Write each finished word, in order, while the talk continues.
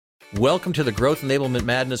Welcome to the Growth Enablement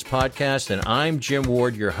Madness podcast, and I'm Jim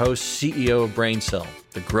Ward, your host, CEO of BrainCell,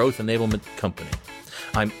 the growth enablement company.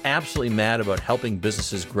 I'm absolutely mad about helping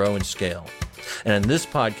businesses grow and scale. And in this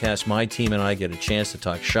podcast, my team and I get a chance to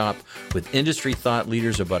talk shop with industry thought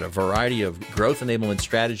leaders about a variety of growth enablement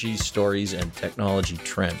strategies, stories, and technology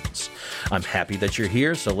trends. I'm happy that you're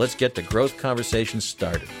here, so let's get the growth conversation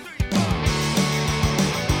started.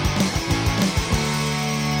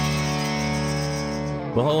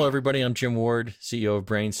 Well, hello, everybody. I'm Jim Ward, CEO of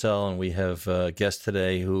BrainCell, and we have a guest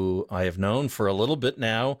today who I have known for a little bit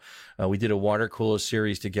now. We did a water cooler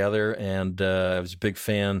series together, and I was a big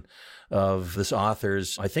fan of this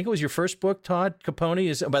author's, I think it was your first book, Todd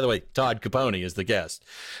Caponi. By the way, Todd Caponi is the guest,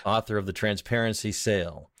 author of The Transparency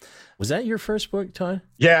Sale. Was that your first book, Todd?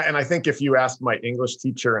 Yeah, and I think if you asked my English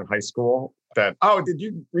teacher in high school that, did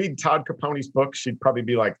you read Todd Caponi's book? She'd probably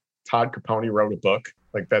be like, Todd Caponi wrote a book.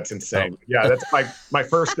 Like, that's insane. Oh. Yeah, that's my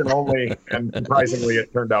first and only, and surprisingly,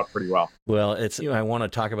 it turned out pretty well. Well, I want to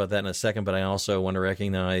talk about that in a second, but I also want to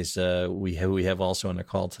recognize who we have also on the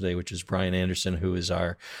call today, which is Brian Anderson, who is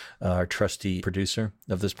our trusty producer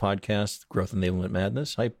of this podcast, Growth Enablement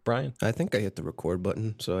Madness. Hi, Brian. I think I hit the record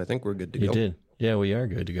button, so I think we're good to go. You did. Yeah, we are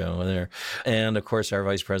good to go there. And, of course, our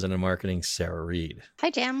Vice President of Marketing, Sarah Reed. Hi,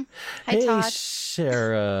 Jim. Hi, hey, Todd.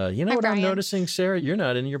 Sarah. You know Hi, what Brian. I'm noticing, Sarah? You're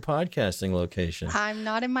not in your podcasting location. I'm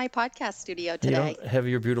not in my podcast studio today. You don't have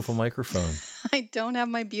your beautiful microphone. I don't have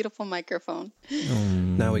my beautiful microphone.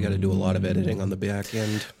 Now we got to do a lot of editing on the back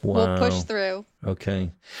end. Wow. We'll push through.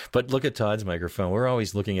 Okay. But look at Todd's microphone. We're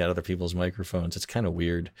always looking at other people's microphones. It's kind of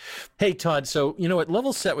weird. Hey, Todd, so you know what?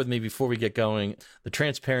 Level set with me before we get going. The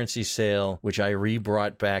Transparency Sale, which I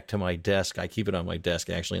re-brought back to my desk. I keep it on my desk,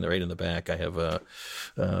 actually, and right in the back. I have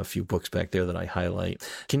a few books back there that I highlight.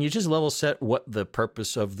 Can you just level set what the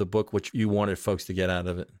purpose of the book, which you wanted folks to get out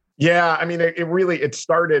of it? Yeah, I mean, it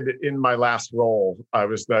started in my last role. I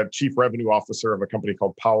was the chief revenue officer of a company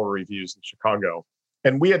called Power Reviews in Chicago.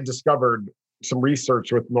 And we had discovered some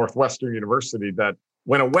research with Northwestern University that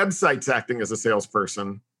when a website's acting as a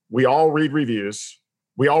salesperson, we all read reviews.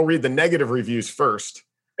 We all read the negative reviews first.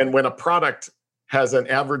 And when a product has an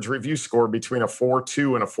average review score between a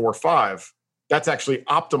 4.2 and a 4.5, that's actually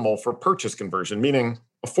optimal for purchase conversion, meaning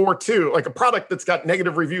a 4.2, like a product that's got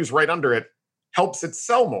negative reviews right under it, helps it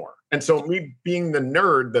sell more. And so me being the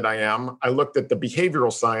nerd that I am, I looked at the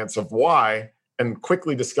behavioral science of why and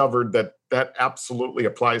quickly discovered that that absolutely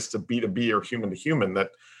applies to B2B or human to human,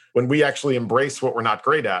 that when we actually embrace what we're not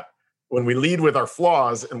great at, when we lead with our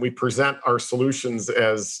flaws and we present our solutions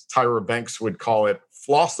as Tyra Banks would call it,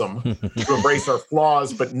 flawsome, to embrace our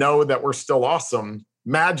flaws, but know that we're still awesome,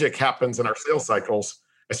 magic happens in our sales cycles.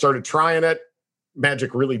 I started trying it.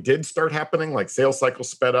 Magic really did start happening, like sales cycles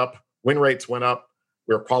sped up, win rates went up.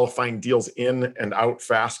 We were qualifying deals in and out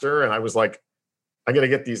faster. And I was like, I got to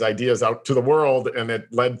get these ideas out to the world. And it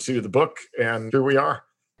led to the book. And here we are.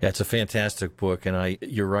 Yeah, it's a fantastic book. And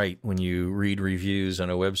you're right. When you read reviews on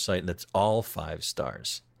a website that's all 5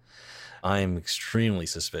 stars, I'm extremely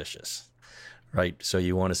suspicious. Right. So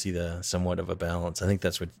you want to see somewhat of a balance. I think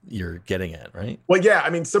that's what you're getting at, right? Well, yeah. I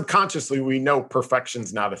mean, subconsciously, we know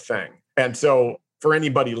perfection's not a thing. And so for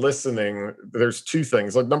anybody listening, there's 2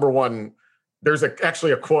 things. Like, number one, there's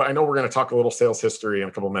actually a quote. I know we're going to talk a little sales history in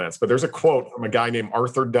a couple of minutes, but there's a quote from a guy named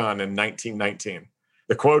Arthur Dunn in 1919.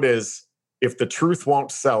 The quote is, "If the truth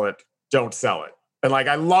won't sell it, don't sell it." And like,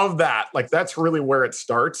 I love that. Like, that's really where it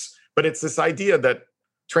starts. But it's this idea that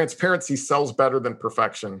transparency sells better than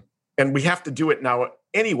perfection. And we have to do it now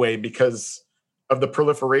anyway because of the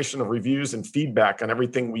proliferation of reviews and feedback on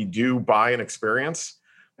everything we do, buy, and experience.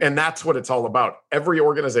 And that's what it's all about. Every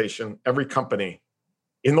organization, every company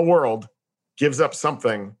in the world gives up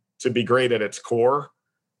something to be great at its core.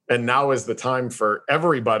 And now is the time for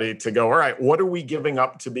everybody to go, all right, what are we giving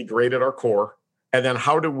up to be great at our core? And then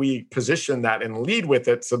how do we position that and lead with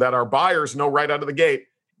it so that our buyers know right out of the gate,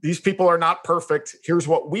 these people are not perfect. Here's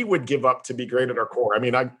what we would give up to be great at our core. I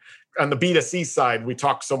mean, on the B2C side, we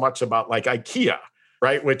talk so much about like IKEA,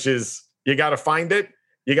 right? Which is you got to find it.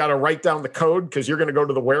 You got to write down the code because you're going to go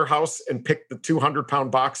to the warehouse and pick the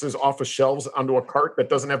 200-pound boxes off of shelves onto a cart that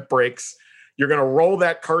doesn't have brakes. You're going to roll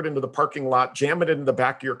that cart into the parking lot, jam it into the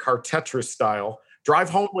back of your car, Tetris style,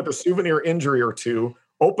 drive home with a souvenir injury or 2,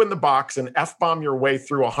 open the box and F-bomb your way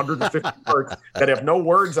through 150 parts that have no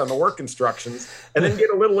words on the work instructions, and then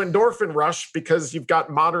get a little endorphin rush because you've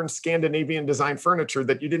got modern Scandinavian design furniture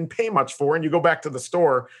that you didn't pay much for, and you go back to the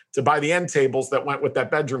store to buy the end tables that went with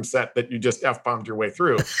that bedroom set that you just F-bombed your way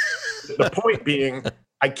through. The point being,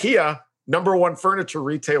 IKEA, number 1 furniture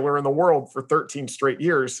retailer in the world for 13 straight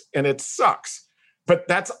years, and it sucks. But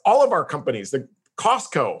that's all of our companies. The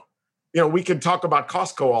Costco, we could talk about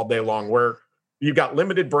Costco all day long, where you've got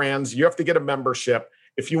limited brands. You have to get a membership.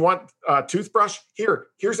 If you want a toothbrush,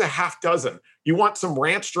 here's a half dozen. You want some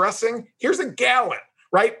ranch dressing? Here's a gallon,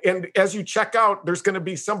 right? And as you check out, there's going to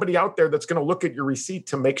be somebody out there that's going to look at your receipt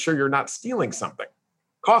to make sure you're not stealing something.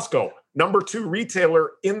 Costco, number 2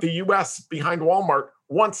 retailer in the US behind Walmart.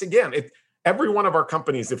 Once again, every one of our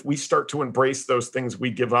companies, if we start to embrace those things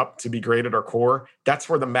we give up to be great at our core, that's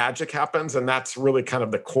where the magic happens. And that's really kind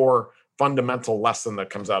of the core fundamental lesson that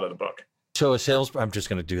comes out of the book. So I'm just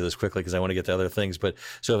going to do this quickly because I want to get to other things. But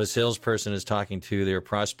so if a salesperson is talking to their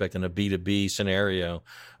prospect in a B2B scenario,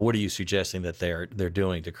 what are you suggesting that they're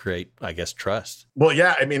doing to create, I guess, trust? Well,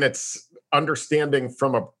 yeah, I mean, it's understanding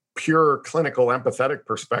from a pure clinical empathetic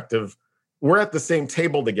perspective. We're at the same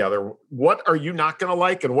table together. What are you not going to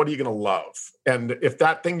like and what are you going to love? And if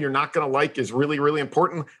that thing you're not going to like is really, really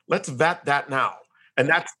important, let's vet that now. And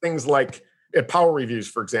that's things like at Power Reviews,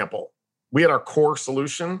 for example, we had our core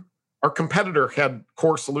solution. Our competitor had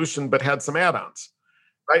core solution, but had some add-ons,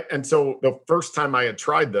 right? And so the first time I had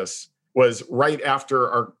tried this was right after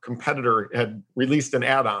our competitor had released an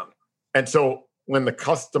add-on. And so when the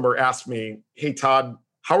customer asked me, hey, Todd,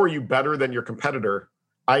 how are you better than your competitor?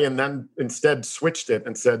 I then instead switched it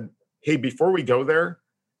and said, hey, before we go there,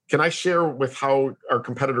 can I share with how our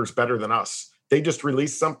competitor's better than us? They just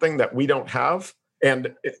released something that we don't have,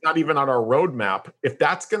 and it's not even on our roadmap. If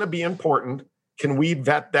that's going to be important, can we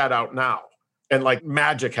vet that out now? And like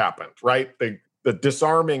magic happened, right? The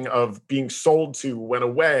disarming of being sold to went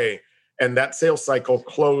away, and that sales cycle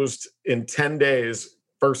closed in 10 days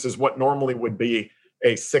versus what normally would be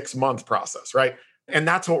a 6-month process, right? And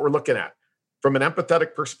that's what we're looking at. From an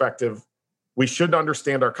empathetic perspective, we should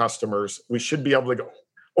understand our customers. We should be able to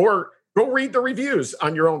go read the reviews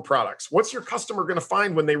on your own products. What's your customer going to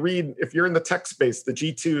find when they read, if you're in the tech space, the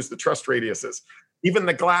G2s, the trust radiuses, even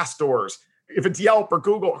the Glassdoors? If it's Yelp or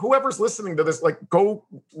Google, whoever's listening to this, like, go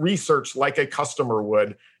research like a customer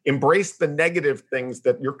would. Embrace the negative things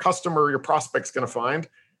that your customer, your prospect's going to find,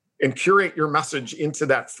 and curate your message into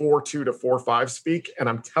that 4.2 to 4.5 speak. And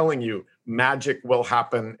I'm telling you, magic will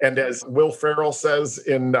happen. And as Will Ferrell says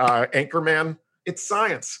in Anchorman, it's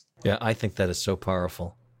science. Yeah, I think that is so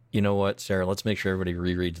powerful. You know what, Sarah? Let's make sure everybody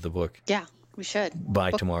rereads the book. Yeah, we should.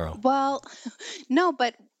 By tomorrow. Well, no,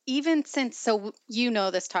 but even since, so you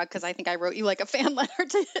know this, Todd, because I think I wrote you like a fan letter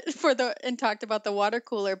and talked about the water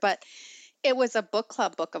cooler, but it was a book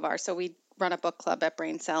club book of ours. So we run a book club at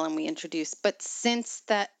BrainCell and we introduced, but since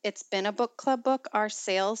that it's been a book club book, our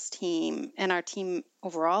sales team and our team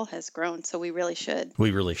overall has grown. So we really should. We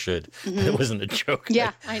really should. Mm-hmm. It wasn't a joke.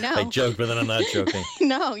 Yeah, I know. I joked, but then I'm not joking.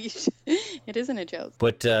 No, you should. It isn't a joke.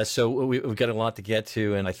 But so we've got a lot to get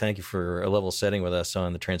to, and I thank you for a level setting with us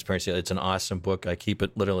on the transparency. It's an awesome book. I keep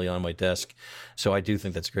it literally on my desk. So I do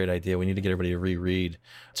think that's a great idea. We need to get everybody to reread.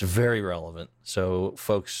 It's very relevant. So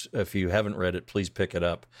folks, if you haven't read it, please pick it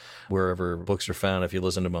up wherever books are found. If you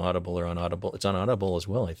listen to them Audible or on Audible, it's on Audible as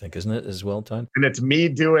well, I think, isn't it, as well, Todd? And it's me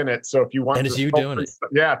doing it. So if you want, and it's you doing it.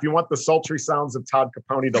 Yeah, if you want the sultry sounds of Todd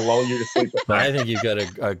Capone to lull you to sleep. I think you've got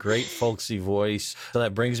a great folksy voice. So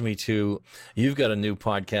that brings me to, you've got a new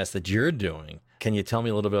podcast that you're doing. Can you tell me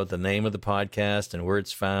a little bit about the name of the podcast and where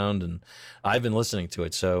it's found? And I've been listening to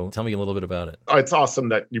it, so tell me a little bit about it. Oh, it's awesome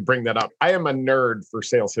that you bring that up. I am a nerd for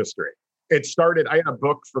sales history. It started, I had a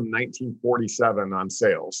book from 1947 on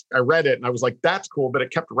sales. I read it and I was like, that's cool, but it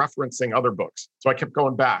kept referencing other books. So I kept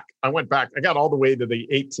going back. I went back, I got all the way to the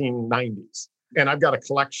 1890s. And I've got a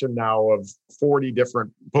collection now of 40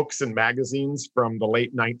 different books and magazines from the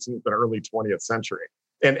late 19th and early 20th century.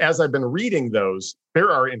 And as I've been reading those,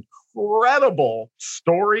 there are incredible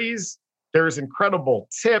stories. There's incredible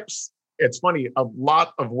tips. It's funny, a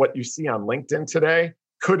lot of what you see on LinkedIn today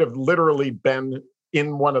could have literally been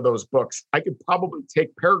in one of those books. I could probably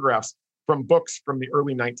take paragraphs from books from the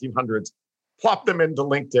early 1900s, plop them into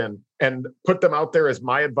LinkedIn and put them out there as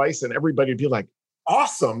my advice. And everybody would be like,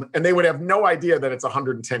 awesome. And they would have no idea that it's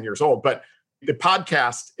 110 years old. But the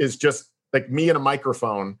podcast is just like me and a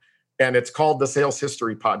microphone. And it's called the Sales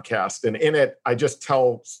History Podcast. And in it, I just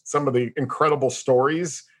tell some of the incredible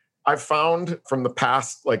stories I've found from the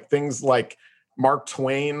past, like things like Mark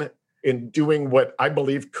Twain in doing what I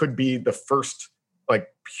believe could be the first like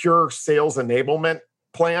pure sales enablement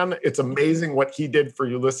plan. It's amazing what he did for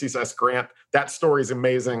Ulysses S. Grant. That story is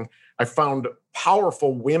amazing. I found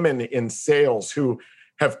powerful women in sales who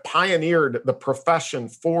have pioneered the profession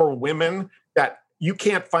for women that you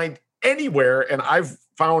can't find anywhere. And I've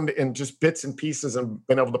found in just bits and pieces and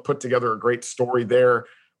been able to put together a great story there.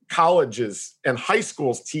 Colleges and high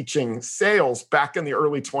schools teaching sales back in the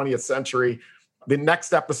early 20th century. The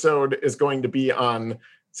next episode is going to be on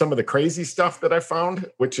some of the crazy stuff that I found,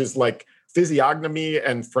 which is like physiognomy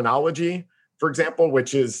and phrenology, for example,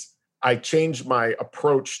 which is I changed my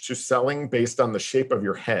approach to selling based on the shape of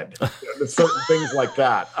your head, certain things like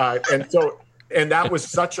that. And that was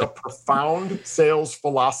such a profound sales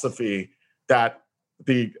philosophy that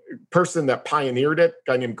the person that pioneered it,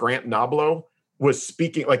 a guy named Grant Noblo, was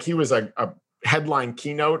speaking, like he was a headline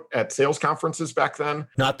keynote at sales conferences back then.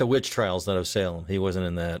 Not the witch trials of Salem. He wasn't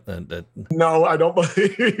in that. No, I don't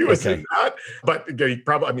believe he was in that. But he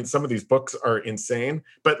probably, I mean, some of these books are insane.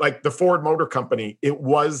 But like the Ford Motor Company, it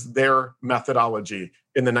was their methodology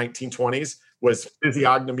in the 1920s was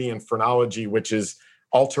physiognomy and phrenology, which is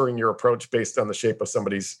altering your approach based on the shape of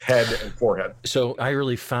somebody's head and forehead. So I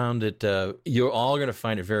really found it, you're all going to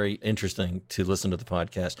find it very interesting to listen to the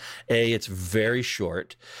podcast. It's very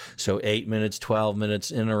short. So 8 minutes, 12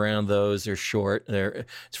 minutes, in and around those. They're short.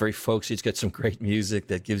 It's very folksy. It's got some great music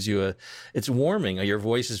that gives you it's warming. Your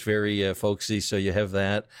voice is very folksy, so you have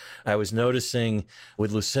that. I was noticing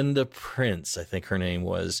with Lucinda Prince, I think her name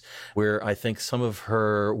was, where I think some of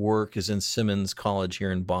her work is in Simmons College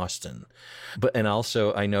here in Boston. And also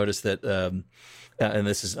I noticed that, and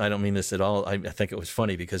this is, I don't mean this at all, I think it was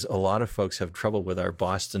funny because a lot of folks have trouble with our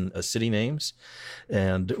Boston city names.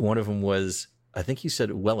 And one of them was, I think you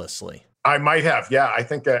said Wellesley. I might have. Yeah. I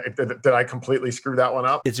think did I completely screw that one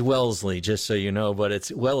up? It's Wellesley, just so you know, but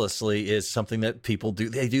it's Wellesley is something that people do.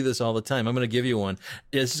 They do this all the time. I'm going to give you one.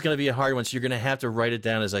 This is going to be a hard one. So you're going to have to write it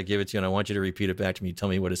down as I give it to you. And I want you to repeat it back to me. Tell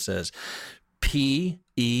me what it says.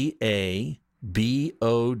 Peabody.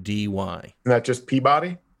 Isn't that just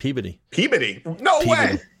Peabody? Peabody. No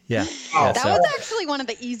way. Yeah. Oh, that was actually one of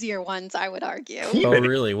the easier ones, I would argue. Peabody. Oh,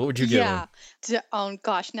 really? What would you give him? Oh,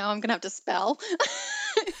 gosh. Now I'm going to have to spell.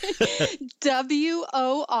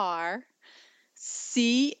 Worcester.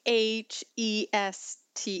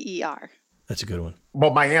 That's a good one.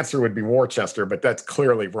 Well, my answer would be Worcester, but that's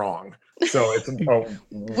clearly wrong. So it's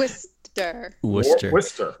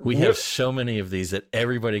Worcester. We have so many of these that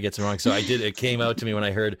everybody gets it wrong. So it came out to me when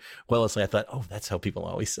I heard Wellesley. I thought, oh, that's how people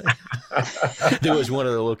always say. There was one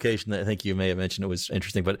other location that I think you may have mentioned. It was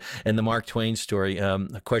interesting. But in the Mark Twain story,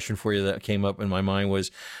 a question for you that came up in my mind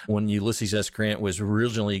was when Ulysses S. Grant was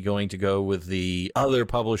originally going to go with the other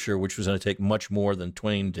publisher, which was going to take much more than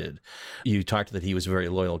Twain did. You talked that he was a very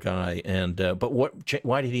loyal guy. But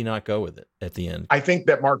why did he not go with it at the end? I think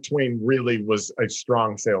that Mark Twain really was a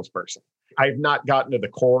strong salesperson. I've not gotten to the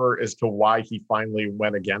core as to why he finally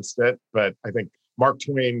went against it, but I think Mark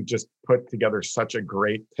Twain just put together such a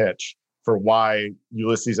great pitch for why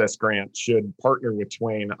Ulysses S. Grant should partner with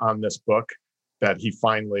Twain on this book that he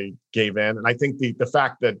finally gave in. And I think the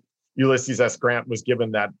fact that Ulysses S. Grant was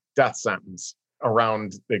given that death sentence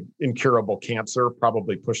around the incurable cancer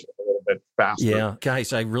probably pushed it a little bit faster. Yeah,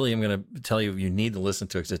 guys, I really am going to tell you need to listen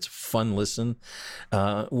to it because it's a fun listen.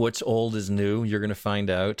 What's old is new. You're going to find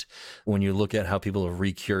out when you look at how people have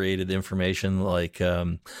recurated information. Like,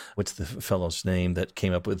 what's the fellow's name that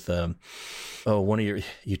came up with?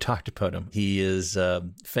 You talked about him. He is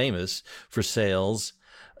famous for sales.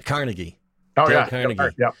 Carnegie. Oh, Dale yeah.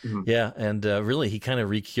 Carnegie. Yeah. Mm-hmm. Yeah. And really, he kind of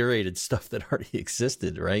recurated stuff that already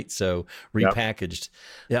existed, right? So repackaged.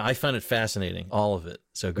 Yeah, I found it fascinating, all of it.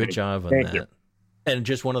 So good job on that. You. And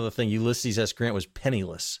just one other thing, Ulysses S. Grant was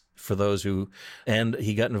penniless for those and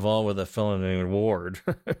he got involved with a fellow named Ward.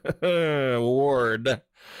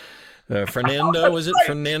 Fernando, was it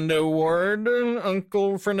Fernando Ward?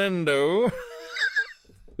 Uncle Fernando,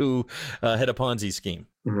 who had a Ponzi scheme.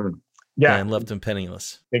 Mm-hmm. Yeah. And left him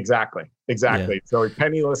penniless. Exactly. Yeah. So he's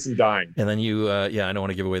penniless and dying. And then I don't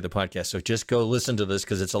want to give away the podcast. So just go listen to this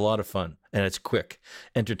because it's a lot of fun and it's quick,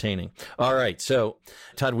 entertaining. All right. So,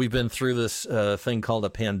 Todd, we've been through this thing called a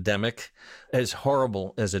pandemic. As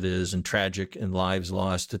horrible as it is and tragic and lives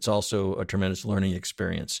lost, it's also a tremendous learning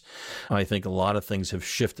experience. I think a lot of things have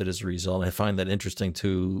shifted as a result. I find that interesting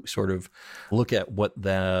to sort of look at what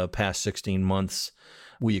the past 16 months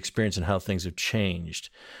we experience and how things have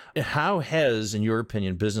changed. How has, in your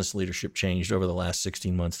opinion, business leadership changed over the last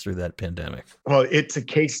 16 months through that pandemic? Well, it's a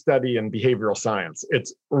case study in behavioral science.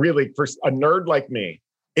 It's really, for a nerd like me,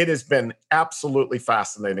 it has been absolutely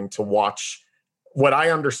fascinating to watch what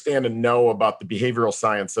I understand and know about the behavioral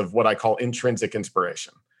science of what I call intrinsic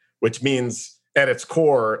inspiration, which means at its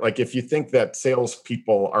core, like if you think that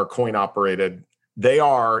salespeople are coin operated, they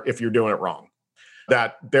are if you're doing it wrong.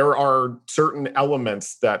 That there are certain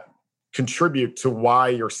elements that contribute to why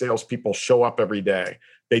your salespeople show up every day.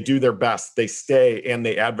 They do their best, they stay, and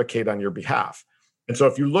they advocate on your behalf. And so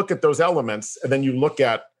if you look at those elements, and then you look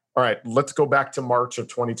at, all right, let's go back to March of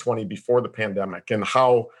 2020 before the pandemic and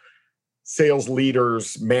how sales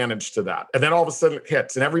leaders manage to that. And then all of a sudden it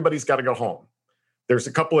hits and everybody's got to go home. There's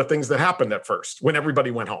a couple of things that happened at first when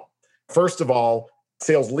everybody went home. First of all,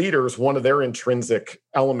 sales leaders, one of their intrinsic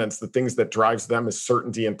elements, the things that drives them is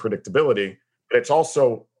certainty and predictability. It's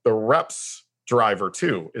also the reps driver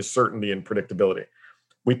too, is certainty and predictability.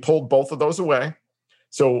 We pulled both of those away.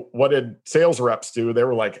 So what did sales reps do? They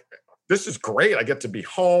were like, this is great. I get to be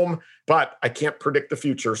home, but I can't predict the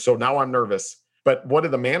future. So now I'm nervous. But what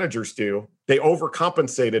did the managers do? They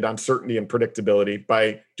overcompensated on certainty and predictability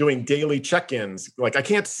by doing daily check-ins. Like, I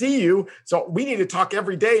can't see you, so we need to talk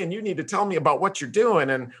every day, and you need to tell me about what you're doing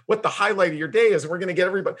and what the highlight of your day is. And we're going to get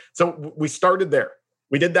everybody. So we started there.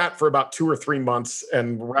 We did that for about 2 or 3 months,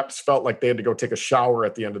 and reps felt like they had to go take a shower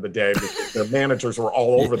at the end of the day because their managers were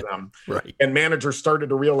all over them. Right. And managers started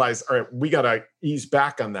to realize, all right, we got to ease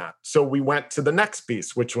back on that. So we went to the next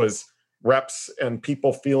piece, which was reps and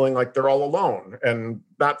people feeling like they're all alone and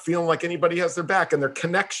not feeling like anybody has their back, and their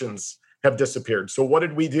connections have disappeared. So what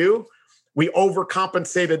did we do? We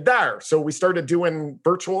overcompensated there. So we started doing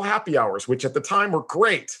virtual happy hours, which at the time were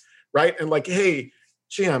great, right? And like, hey,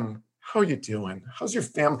 Jim, how are you doing? How's your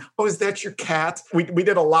family? Oh, is that your cat? We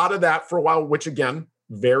did a lot of that for a while, which again,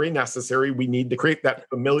 very necessary. We need to create that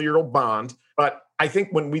familial bond. But I think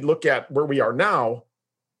when we look at where we are now,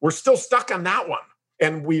 we're still stuck on that one.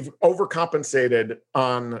 And we've overcompensated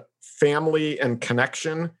on family and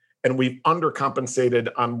connection, and we've undercompensated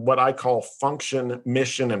on what I call function,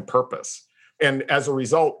 mission, and purpose. And as a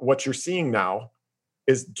result, what you're seeing now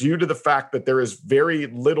is due to the fact that there is very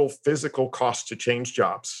little physical cost to change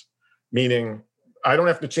jobs, meaning I don't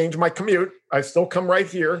have to change my commute. I still come right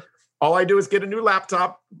here. All I do is get a new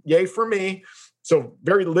laptop. Yay for me. So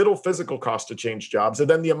very little physical cost to change jobs. And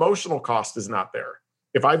then the emotional cost is not there.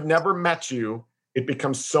 If I've never met you, it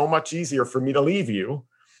becomes so much easier for me to leave you.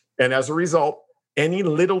 And as a result, any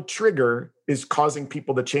little trigger is causing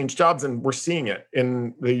people to change jobs. And we're seeing it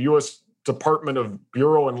in the U.S. Department of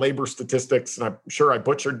Bureau and Labor Statistics, and I'm sure I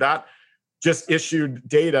butchered that, just issued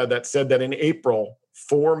data that said that in April,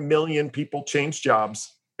 4 million people changed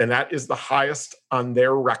jobs. And that is the highest on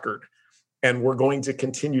their record. And we're going to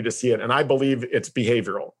continue to see it. And I believe it's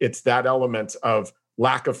behavioral. It's that element of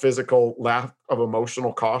lack of physical, lack of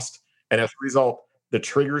emotional cost. And as a result, the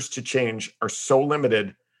triggers to change are so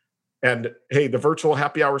limited. And hey, the virtual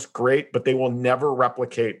happy hour is great, but they will never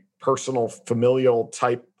replicate personal, familial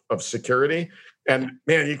type of security. And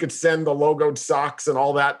man, you could send the logoed socks and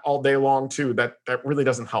all that all day long too. That really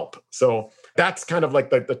doesn't help. So that's kind of like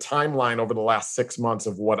the timeline over the last 6 months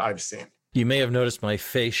of what I've seen. You may have noticed my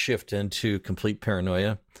face shift into complete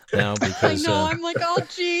paranoia now because I know. I'm like, oh,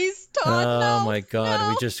 geez, Todd. oh my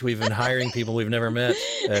God, no. we've been hiring people we've never met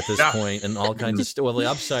at this point, and all kinds of stuff. Well, the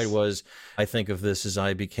upside was, I think of this as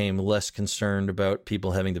I became less concerned about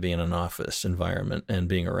people having to be in an office environment and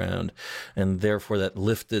being around, and therefore that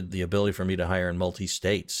lifted the ability for me to hire in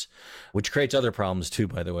multi-states, which creates other problems too,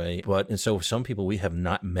 by the way. And so some people we have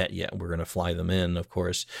not met yet. We're going to fly them in, of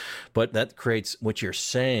course, but that creates what you're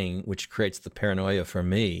saying, which creates the paranoia for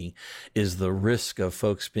me, is the risk of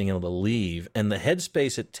folks being able to leave and the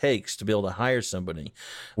headspace it takes to be able to hire somebody.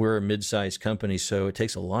 We're a mid-sized company, so it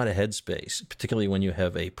takes a lot of headspace, particularly when you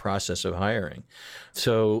have a process of hiring.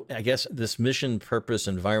 So I guess this mission purpose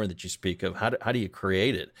environment that you speak of, how do you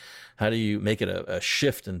create it? How do you make it a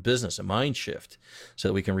shift in business, a mind shift, so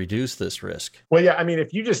that we can reduce this risk? Well, yeah, I mean,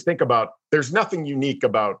 if you just think about, there's nothing unique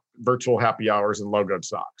about virtual happy hours and logoed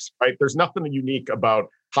socks, right? There's nothing unique about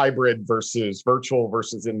hybrid versus virtual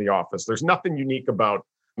versus in the office. There's nothing unique about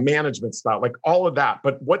management style, like all of that.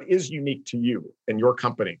 But what is unique to you and your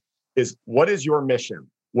company is, what is your mission?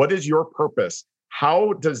 What is your purpose?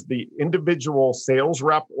 How does the individual sales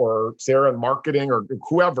rep or Sarah in marketing or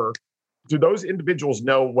whoever, do those individuals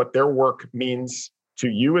know what their work means to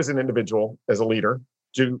you as an individual, as a leader?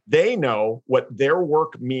 Do they know what their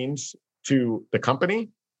work means to the company?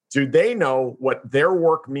 Do they know what their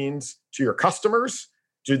work means to your customers?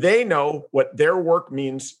 Do they know what their work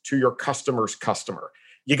means to your customer's customer?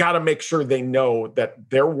 You got to make sure they know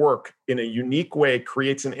that their work in a unique way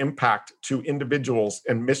creates an impact to individuals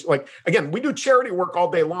and like, again, we do charity work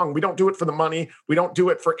all day long. We don't do it for the money. We don't do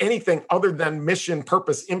it for anything other than mission,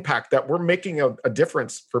 purpose, impact, that we're making a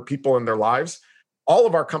difference for people in their lives. All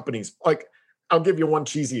of our companies, like, I'll give you one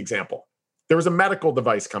cheesy example. There was a medical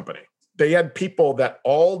device company. They had people that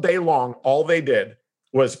all day long, all they did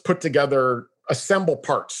was put together, assemble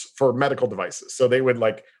parts for medical devices. So they would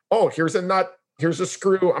like, oh, here's a nut. Here's a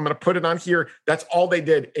screw. I'm going to put it on here. That's all they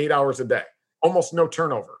did, 8 hours a day. Almost no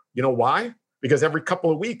turnover. You know why? Because every couple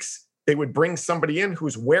of weeks, they would bring somebody in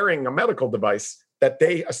who's wearing a medical device that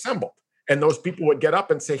they assembled. And those people would get up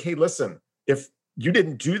and say, hey, listen, if you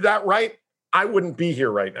didn't do that right, I wouldn't be here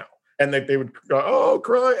right now. And they would go, oh,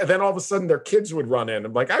 cry. And then all of a sudden their kids would run in.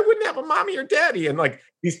 I'm like, I wouldn't have a mommy or daddy. And like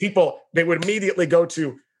these people, they would immediately go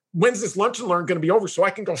to, when's this lunch and learn going to be over so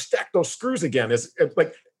I can go stack those screws again?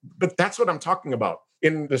 But that's what I'm talking about.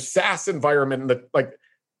 In the SaaS environment,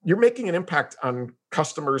 you're making an impact on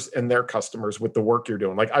customers and their customers with the work you're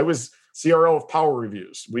doing. Like I was CRO of Power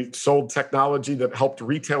Reviews. We sold technology that helped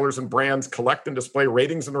retailers and brands collect and display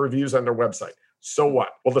ratings and reviews on their website. So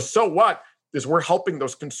what? Well, the so what is we're helping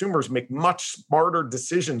those consumers make much smarter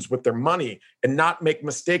decisions with their money and not make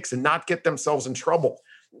mistakes and not get themselves in trouble.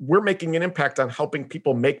 We're making an impact on helping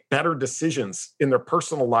people make better decisions in their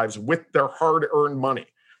personal lives with their hard-earned money,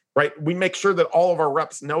 right? We make sure that all of our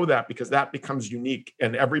reps know that because that becomes unique.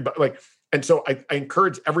 And everybody and so I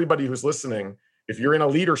encourage everybody who's listening, if you're in a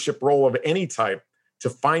leadership role of any type, to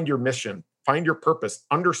find your mission, find your purpose,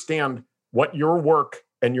 understand what your work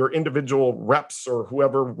and your individual reps or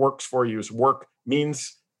whoever works for you's work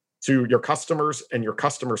means to your customers and your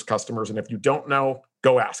customers' customers. And if you don't know,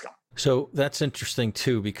 go ask them. So that's interesting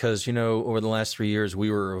too, because, over the last 3 years, we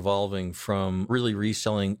were evolving from really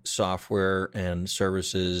reselling software and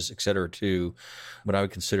services, et cetera, to what I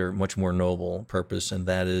would consider much more noble purpose. And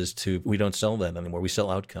that is we don't sell that anymore. We sell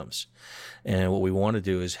outcomes. And what we want to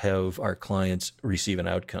do is have our clients receive an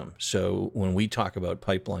outcome. So when we talk about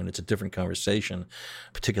pipeline, it's a different conversation,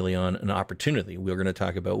 particularly on an opportunity. We're going to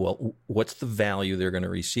talk about, well, what's the value they're going to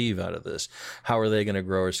receive out of this? How are they going to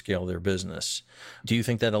grow or scale their business? Do you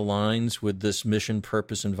think that aligns with this mission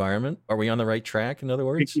purpose environment? Are we on the right track, in other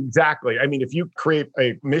words? Exactly. I mean, if you create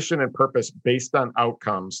a mission and purpose based on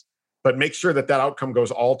outcomes, but make sure that outcome goes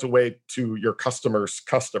all the way to your customer's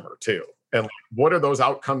customer too. And what are those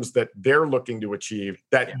outcomes that they're looking to achieve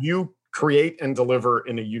that you create and deliver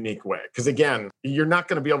in a unique way? Because again, you're not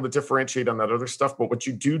going to be able to differentiate on that other stuff, but what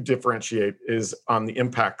you do differentiate is on the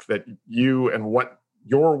impact that you and what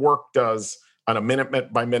your work does on a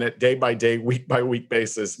minute by minute, day by day, week by week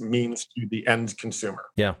basis means to the end consumer.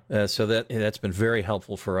 Yeah. So that's been very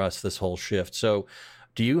helpful for us, this whole shift. So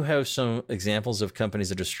do you have some examples of companies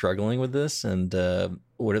that are struggling with this, and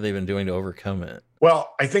what have they been doing to overcome it?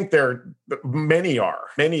 Well, I think many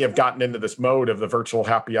have gotten into this mode of the virtual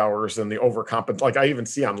happy hours and the overcompensation. Like I even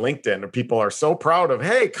see on LinkedIn, people are so proud of,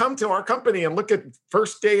 hey, come to our company and look at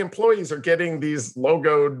first day employees are getting these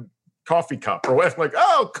logoed coffee cup or whatever. Like,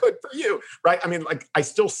 oh, good for you, right? I mean, I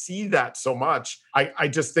still see that so much. I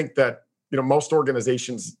just think that, most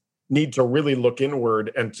organizations need to really look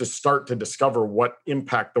inward and just start to discover what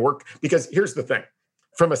impact the work. Because here's the thing,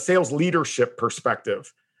 from a sales leadership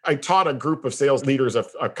perspective, I taught a group of sales leaders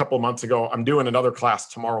a couple of months ago. I'm doing another class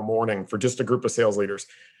tomorrow morning for just a group of sales leaders.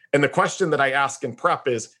 And the question that I ask in prep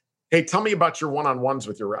is, hey, tell me about your one-on-ones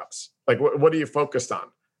with your reps. Like, what are you focused on?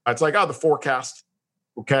 It's like, the forecast.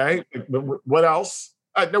 Okay. What else?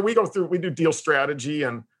 No, we do deal strategy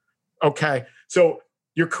and okay. So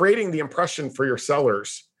you're creating the impression for your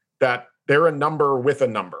sellers that they're a number with a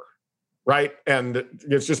number, right? And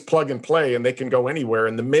it's just plug and play and they can go anywhere.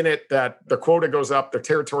 And the minute that the quota goes up, their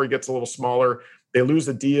territory gets a little smaller, they lose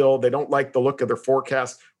a deal, they don't like the look of their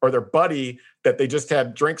forecast, or their buddy that they just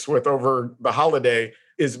had drinks with over the holiday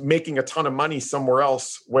is making a ton of money somewhere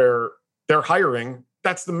else where they're hiring,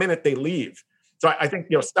 that's the minute they leave. So I think,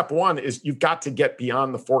 step one is you've got to get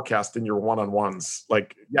beyond the forecast in your one-on-ones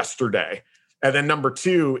like yesterday. And then number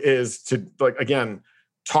two is to, again,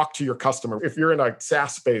 talk to your customer. If you're in a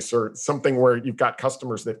SaaS space or something where you've got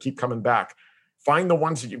customers that keep coming back, find the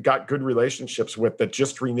ones that you've got good relationships with that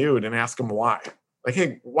just renewed and ask them why. Like,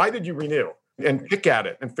 hey, why did you renew? And pick at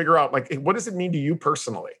it and figure out, hey, what does it mean to you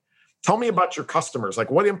personally? Tell me about your customers. Like,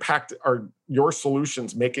 what impact are your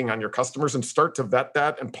solutions making on your customers? And start to vet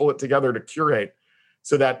that and pull it together to curate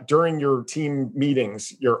so that during your team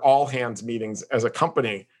meetings, your all hands meetings as a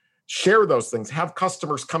company, share those things, have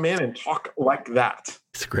customers come in and talk like that.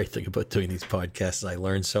 It's a great thing about doing these podcasts. I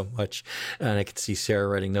learn so much. And I can see Sarah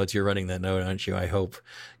writing notes. You're writing that note, aren't you? I hope,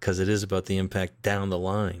 because it is about the impact down the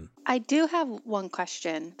line. I do have one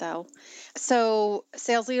question, though. So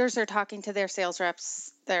sales leaders are talking to their sales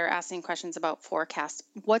reps. They're asking questions about forecast.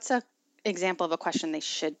 What's an example of a question they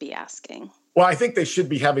should be asking? Well, I think they should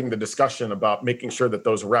be having the discussion about making sure that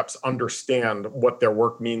those reps understand what their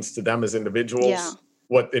work means to them as individuals,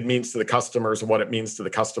 what it means to the customers, and what it means to the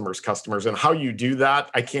customers' customers. And how you do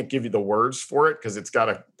that, I can't give you the words for it because it's got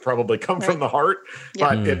to probably come from the heart. Yeah.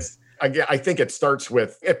 But again, I think it starts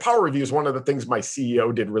with, at Power Reviews, one of the things my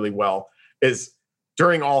CEO did really well is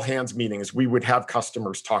during all hands meetings, we would have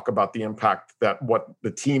customers talk about the impact that what the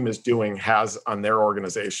team is doing has on their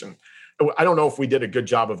organization. I don't know if we did a good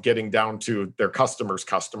job of getting down to their customer's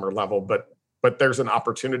customer level, but there's an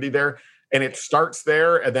opportunity there. And it starts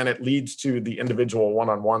there, and then it leads to the individual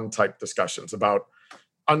one-on-one type discussions about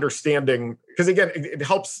understanding, because again, it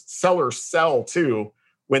helps sellers sell too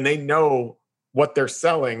when they know what they're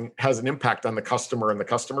selling has an impact on the customer and the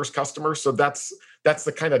customer's customer. So that's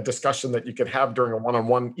the kind of discussion that you could have during a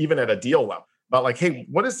one-on-one, even at a deal level, about like, hey,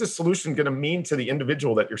 what is this solution going to mean to the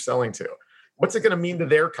individual that you're selling to? What's it going to mean to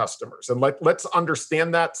their customers? And let's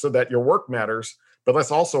understand that so that your work matters, but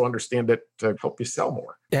let's also understand it to help you sell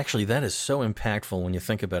more. Actually, that is so impactful when you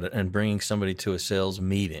think about it, and bringing somebody to a sales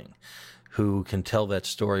meeting who can tell that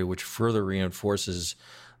story, which further reinforces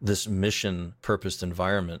this mission purposed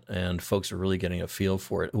environment, and folks are really getting a feel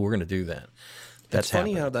for it. We're going to do that. It's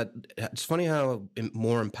funny how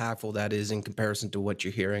more impactful that is in comparison to what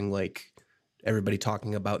you're hearing, like everybody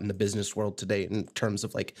talking about in the business world today in terms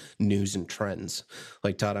of like news and trends.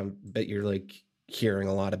 Like Todd, I bet you're like hearing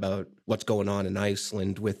a lot about what's going on in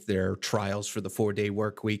Iceland with their trials for the 4-day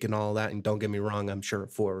work week and all that. And don't get me wrong, I'm sure a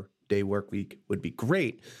 4-day work week would be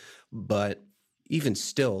great, but even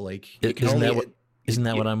still, like, isn't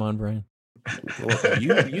that what I'm on, Brian? Well,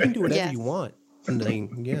 you can do whatever you want. And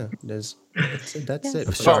then, that's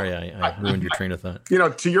it. Sorry, I ruined your train of thought.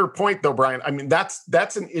 To your point though, Brian, I mean,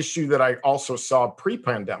 that's an issue that I also saw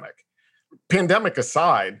pre-pandemic. Pandemic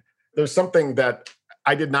aside, there's something that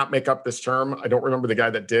I did not make up this term. I don't remember the guy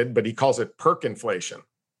that did, but he calls it perk inflation,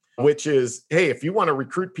 which is, hey, if you want to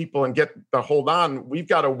recruit people and get the hold on, we've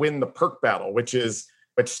got to win the perk battle, which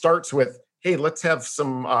starts with, hey, let's have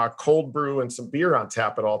some cold brew and some beer on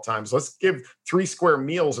tap at all times. Let's give 3 square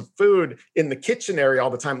meals of food in the kitchen area all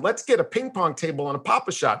the time. Let's get a ping pong table and a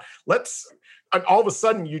Pop-A-Shot. And all of a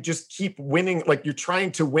sudden you just keep winning. Like, you're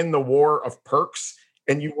trying to win the war of perks,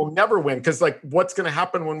 and you will never win. Because like, what's going to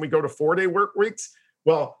happen when we go to 4-day work weeks?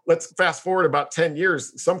 Well, let's fast forward about 10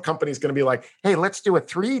 years. Some company's going to be like, hey, let's do a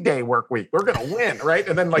 3-day work week. We're going to win, right?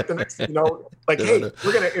 And then like the next, hey,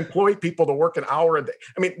 we're going to employ people to work an hour a day.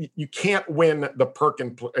 I mean, you can't win the perk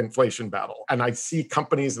inflation battle. And I see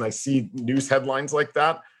companies and I see news headlines like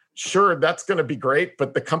that. Sure, that's going to be great.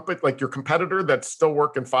 But the company, like your competitor that's still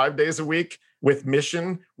working 5 days a week with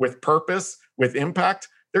mission, with purpose, with impact,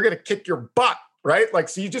 they're going to kick your butt, right? Like,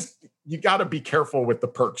 so you got to be careful with the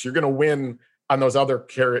perks. You're going to win on those other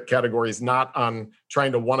categories, not on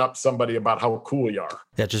trying to one-up somebody about how cool you are.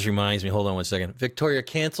 That just reminds me, hold on one second. Victoria,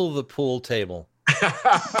 cancel the pool table.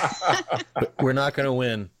 We're not going to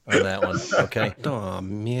win on that one, okay? Oh,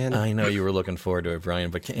 man. I know you were looking forward to it, Brian,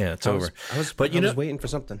 but yeah, it's over. I was waiting for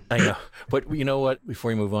something. I know. But you know what? Before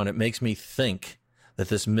we move on, it makes me think that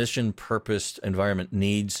this mission-purposed environment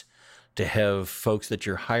needs to have folks that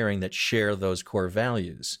you're hiring that share those core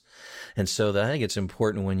values. And so I think it's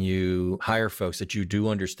important when you hire folks that you do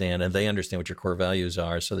understand and they understand what your core values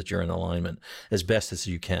are, so that you're in alignment as best as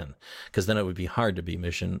you can. Because then it would be hard to be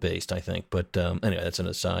mission-based, I think. But anyway, that's an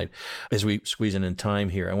aside. As we squeeze in time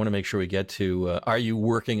here, I want to make sure we get to, are you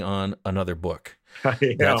working on another book?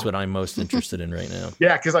 That's what I'm most interested in right now.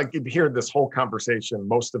 Yeah, because I could hear this whole conversation.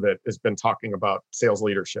 Most of it has been talking about sales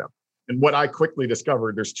leadership. And what I quickly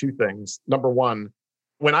discovered, there's 2 things. Number one,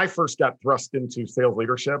 when I first got thrust into sales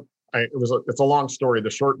leadership, it's a long story. The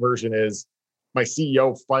short version is my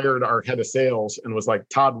CEO fired our head of sales and was like,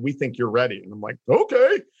 Todd, we think you're ready. And I'm like,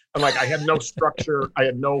 okay. I'm like, I had no structure. I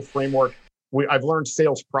had no framework. I've learned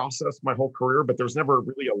sales process my whole career, but there's never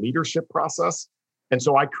really a leadership process. And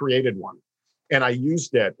so I created one and I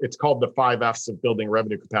used it. It's called the 5 F's of building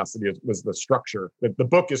revenue capacity. It was the structure. The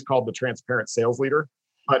book is called The Transparent Sales Leader,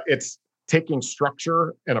 but it's taking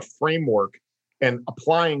structure and a framework and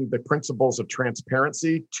applying the principles of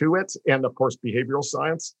transparency to it, and of course, behavioral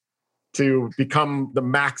science, to become the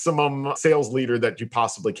maximum sales leader that you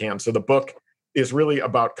possibly can. So the book is really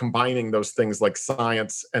about combining those things like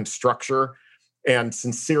science and structure and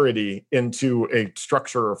sincerity into a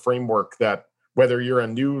structure or framework that, whether you're a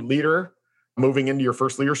new leader moving into your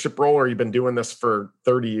first leadership role or you've been doing this for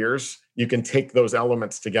 30 years, you can take those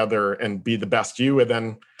elements together and be the best you, and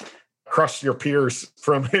then crush your peers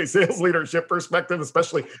from a sales leadership perspective.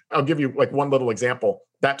 Especially, I'll give you like one little example.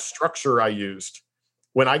 That structure I used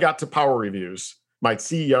when I got to Power Reviews, my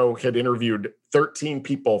CEO had interviewed 13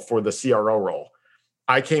 people for the CRO role.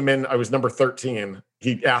 I came in, I was number 13.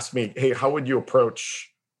 He asked me, hey, how would you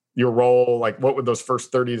approach your role? Like, what would those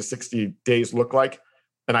first 30 to 60 days look like?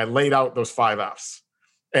 And I laid out those 5 F's.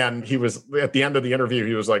 And he was, at the end of the interview,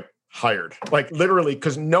 he was like, hired. Like, literally,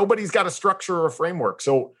 because nobody's got a structure or a framework.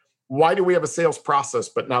 So why do we have a sales process,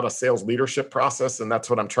 but not a sales leadership process? And that's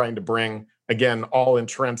what I'm trying to bring, again, all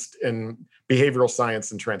entrenched in behavioral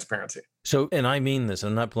science and transparency. So, and I mean this,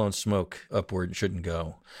 I'm not blowing smoke upward, it shouldn't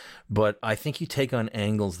go, but I think you take on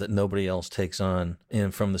angles that nobody else takes on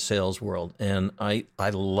from the sales world. And I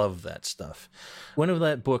love that stuff. When will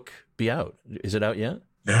that book be out? Is it out yet?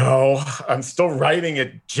 No, I'm still writing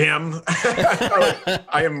it, Jim.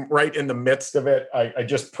 I am right in the midst of it. I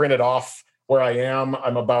just printed off where I am.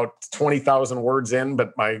 I'm about 20,000 words in,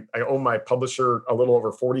 but I owe my publisher a little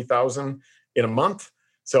over 40,000 in a month.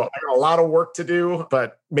 So I got a lot of work to do,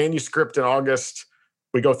 but manuscript in August,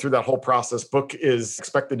 we go through that whole process. Book is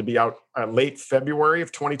expected to be out late February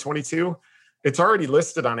of 2022. It's already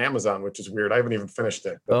listed on Amazon, which is weird. I haven't even finished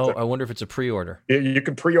it. But, I wonder if it's a pre-order. You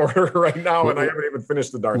can pre-order it right now, and I haven't even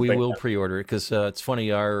finished the darn thing. We will pre-order it because it's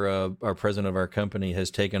funny. Our president of our company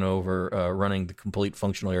has taken over running the complete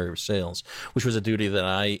functional area of sales, which was a duty that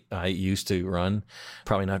I used to run.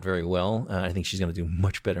 Probably not very well. I think she's going to do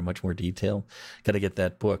much better, much more detail. Got to get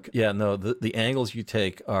that book. Yeah, no, the angles you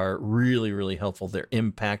take are really, really helpful. They're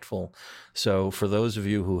impactful. So for those of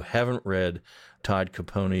you who haven't read Todd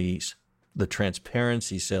Capone's The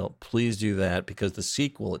Transparency Sale, please do that, because the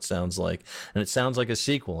sequel, it sounds like a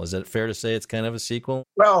sequel. Is it fair to say it's kind of a sequel?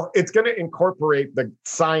 Well, it's going to incorporate the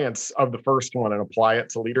science of the first one and apply it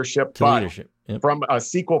to leadership. Yep. From a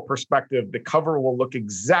sequel perspective, the cover will look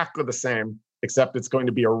exactly the same, except it's going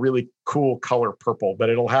to be a really cool color purple,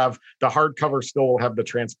 but it'll have the hardcover still will have the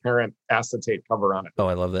transparent acetate cover on it. Oh,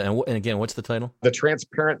 I love that. And again, what's the title? The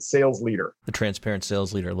Transparent Sales Leader. The Transparent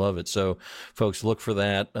Sales Leader. Love it. So folks, look for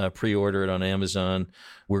that. Pre-order it on Amazon.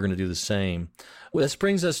 We're going to do the same. Well, this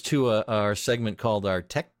brings us to our segment called our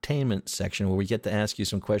Techtainment section, where we get to ask you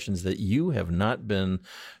some questions that you have not been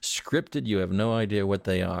scripted. You have no idea what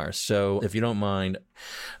they are. So if you don't mind,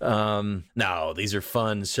 no, these are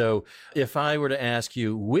fun. So if I were to ask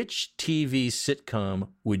you, which TV sitcom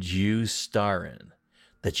would you star in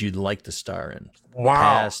that you'd like to star in? Wow.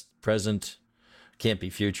 Past, present, can't be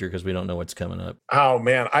future because we don't know what's coming up. Oh,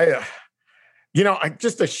 man.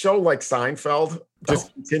 Just a show like Seinfeld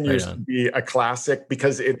just continues to be a classic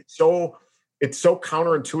because it's so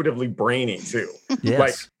counterintuitively brainy too.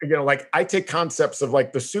 Yes. Like I take concepts of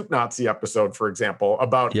like the Soup Nazi episode, for example,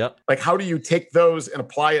 about like how do you take those and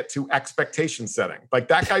apply it to expectation setting? Like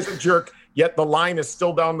that guy's a jerk, yet the line is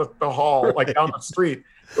still down the hall, like down the street.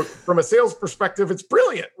 From a sales perspective, it's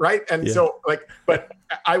brilliant, right? And so but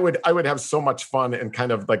I would have so much fun in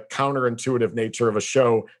kind of like counterintuitive nature of a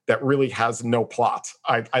show that really has no plot.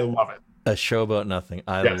 I love it. A show about nothing.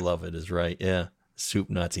 I love it is right. Yeah. Soup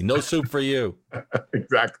Nazi. No soup for you.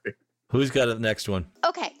 Exactly. Who's got the next one?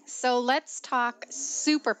 Okay, so let's talk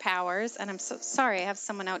superpowers. And I'm so sorry, I have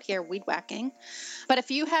someone out here weed whacking. But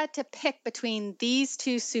if you had to pick between these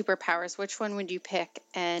two superpowers, which one would you pick?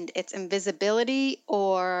 And it's invisibility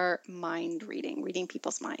or mind reading, reading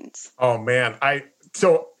people's minds. Oh man,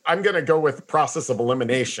 so I'm going to go with process of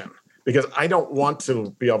elimination because I don't want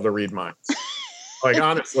to be able to read minds. Like,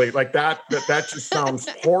 honestly, like that just sounds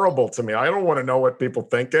horrible to me. I don't want to know what people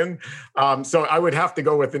thinking. So I would have to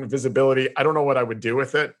go with invisibility. I don't know what I would do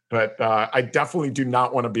with it, but I definitely do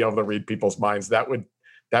not want to be able to read people's minds. That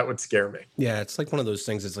would scare me. Yeah, it's like one of those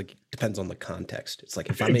things. It's like depends on the context. It's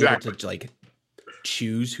like if I'm able to like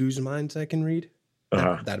choose whose minds I can read,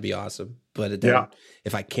 that'd be awesome. But then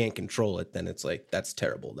if I can't control it, then it's like that's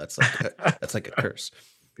terrible. That's like a curse.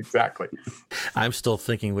 Exactly. I'm still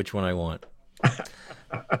thinking which one I want.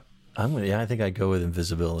 I think I'd go with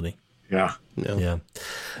invisibility. Yeah. No. Yeah.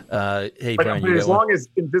 Hey, but, Brian, but as long as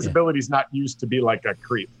invisibility is not used to be like a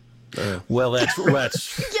creep. Well, that's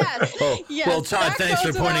yes. Yes. Well, Todd, thanks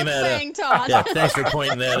for pointing that out. Todd. Yeah, thanks for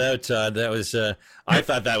pointing that out, Todd. That was I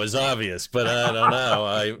thought that was obvious, but I don't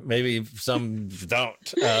know. Maybe some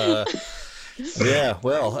don't. Yeah.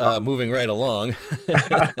 Well, moving right along.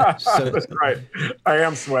 That's right. I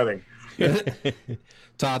am sweating.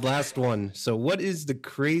 Todd, last one. So what is the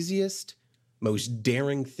craziest, most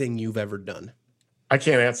daring thing you've ever done? I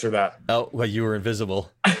can't answer that. Oh, well, you were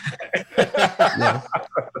invisible. No.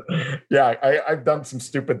 Yeah, I've done some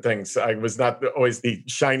stupid things. I was not always the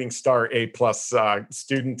shining star A+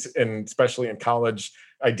 student, and especially in college.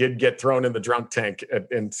 I did get thrown in the drunk tank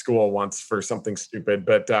in school once for something stupid,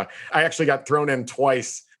 but I actually got thrown in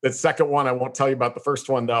twice. The second one, I won't tell you about. The first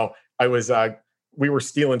one, though, we were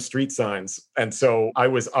stealing street signs. And so I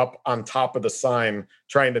was up on top of the sign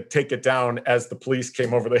trying to take it down as the police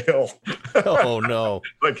came over the hill. Oh, no.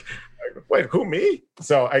 Like, wait, who, me?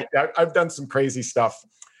 So I've done some crazy stuff.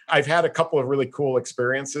 I've had a couple of really cool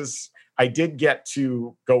experiences. I did get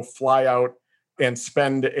to go fly out and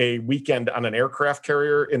spend a weekend on an aircraft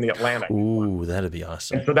carrier in the Atlantic. Ooh, that'd be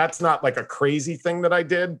awesome. And so that's not like a crazy thing that I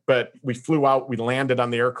did, but we flew out, we landed on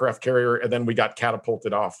the aircraft carrier, and then we got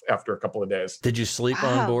catapulted off after a couple of days. Did you sleep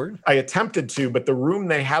Wow. on board? I attempted to, but the room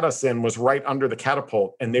they had us in was right under the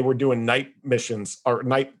catapult, and they were doing night missions or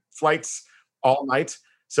night flights all night.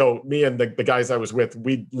 So me and the guys I was with,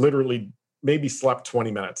 we literally maybe slept 20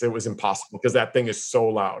 minutes. It was impossible because that thing is so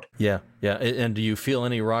loud. Yeah, yeah. And do you feel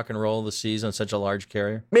any rock and roll of the seas on such a large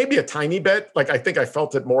carrier? Maybe a tiny bit. Like I think I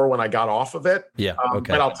felt it more when I got off of it. Yeah,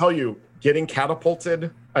 okay. But I'll tell you, getting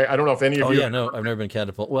catapulted, I don't know if any of Oh, you... yeah, no, I've never been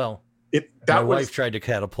catapulted. Well, my my wife tried to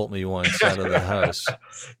catapult me once out of the house.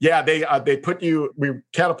 Yeah, they put you, we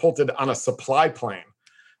catapulted on a supply plane.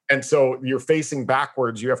 And so you're facing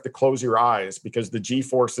backwards. You have to close your eyes because the G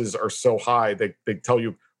forces are so high. They tell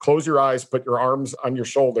you, close your eyes, put your arms on your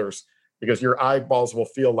shoulders because your eyeballs will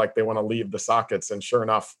feel like they want to leave the sockets. And sure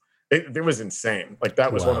enough, it was insane. Like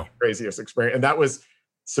that was one of the craziest experiences. And that was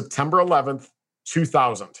September 11th,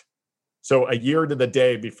 2000. So a year to the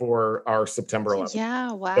day before our September 11th.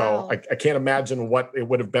 Yeah, wow. So I can't imagine what it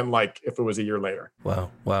would have been like if it was a year later.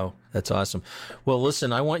 Wow. That's awesome. Well,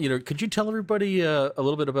 listen, I want you to, could you tell everybody a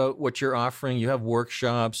little bit about what you're offering? You have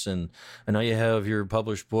workshops and I know you have your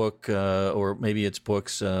published book or maybe it's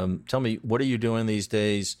books. Tell me, what are you doing these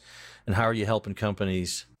days and how are you helping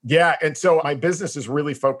companies? Yeah. And so my business is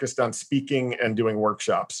really focused on speaking and doing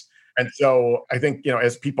workshops. And so I think,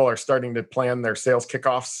 as people are starting to plan their sales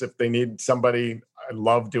kickoffs, if they need somebody, I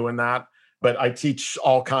love doing that. But I teach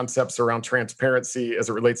all concepts around transparency as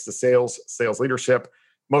it relates to sales leadership.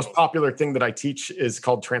 Most popular thing that I teach is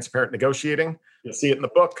called transparent negotiating. You'll see it in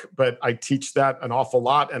the book, but I teach that an awful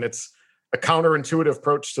lot. And it's a counterintuitive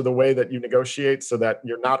approach to the way that you negotiate so that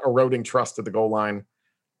you're not eroding trust at the goal line.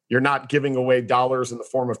 You're not giving away dollars in the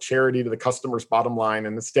form of charity to the customer's bottom line.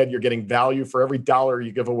 And instead, you're getting value for every dollar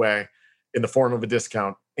you give away in the form of a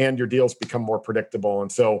discount. And your deals become more predictable.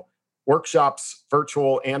 And so workshops,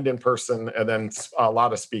 virtual and in person, and then a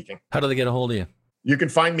lot of speaking. How do they get a hold of you? You can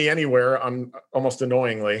find me anywhere, almost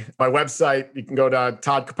annoyingly. My website, you can go to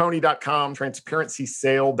toddcapone.com,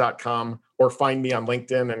 transparencysale.com, or find me on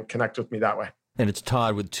LinkedIn and connect with me that way. And it's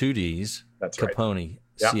Todd with two D's. That's right. Capone,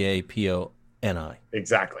 Yep. Caponi.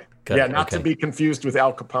 Exactly. Got it. Not to be confused with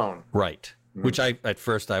Al Capone. Right. Which at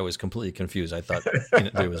first I was completely confused. I thought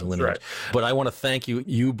there was a lineage. Right. But I want to thank you.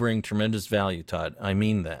 You bring tremendous value, Todd. I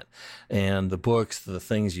mean that. And the books, the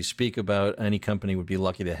things you speak about, any company would be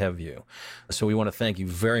lucky to have you. So we want to thank you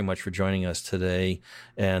very much for joining us today.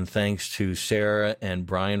 And thanks to Sarah and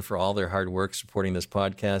Brian for all their hard work supporting this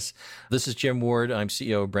podcast. This is Jim Ward. I'm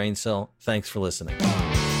CEO of BrainCell. Thanks for listening.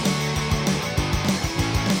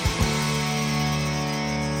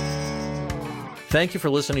 Thank you for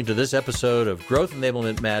listening to this episode of Growth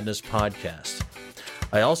Enablement Madness Podcast.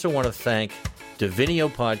 I also want to thank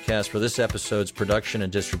Divinio Podcast for this episode's production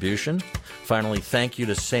and distribution. Finally, thank you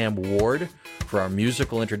to Sam Ward for our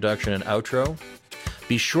musical introduction and outro.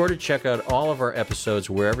 Be sure to check out all of our episodes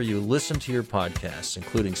wherever you listen to your podcasts,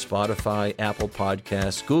 including Spotify, Apple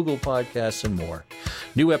Podcasts, Google Podcasts, and more.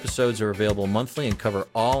 New episodes are available monthly and cover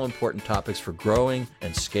all important topics for growing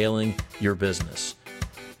and scaling your business.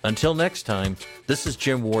 Until next time, this is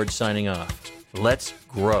Jim Ward signing off. Let's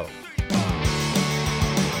grow.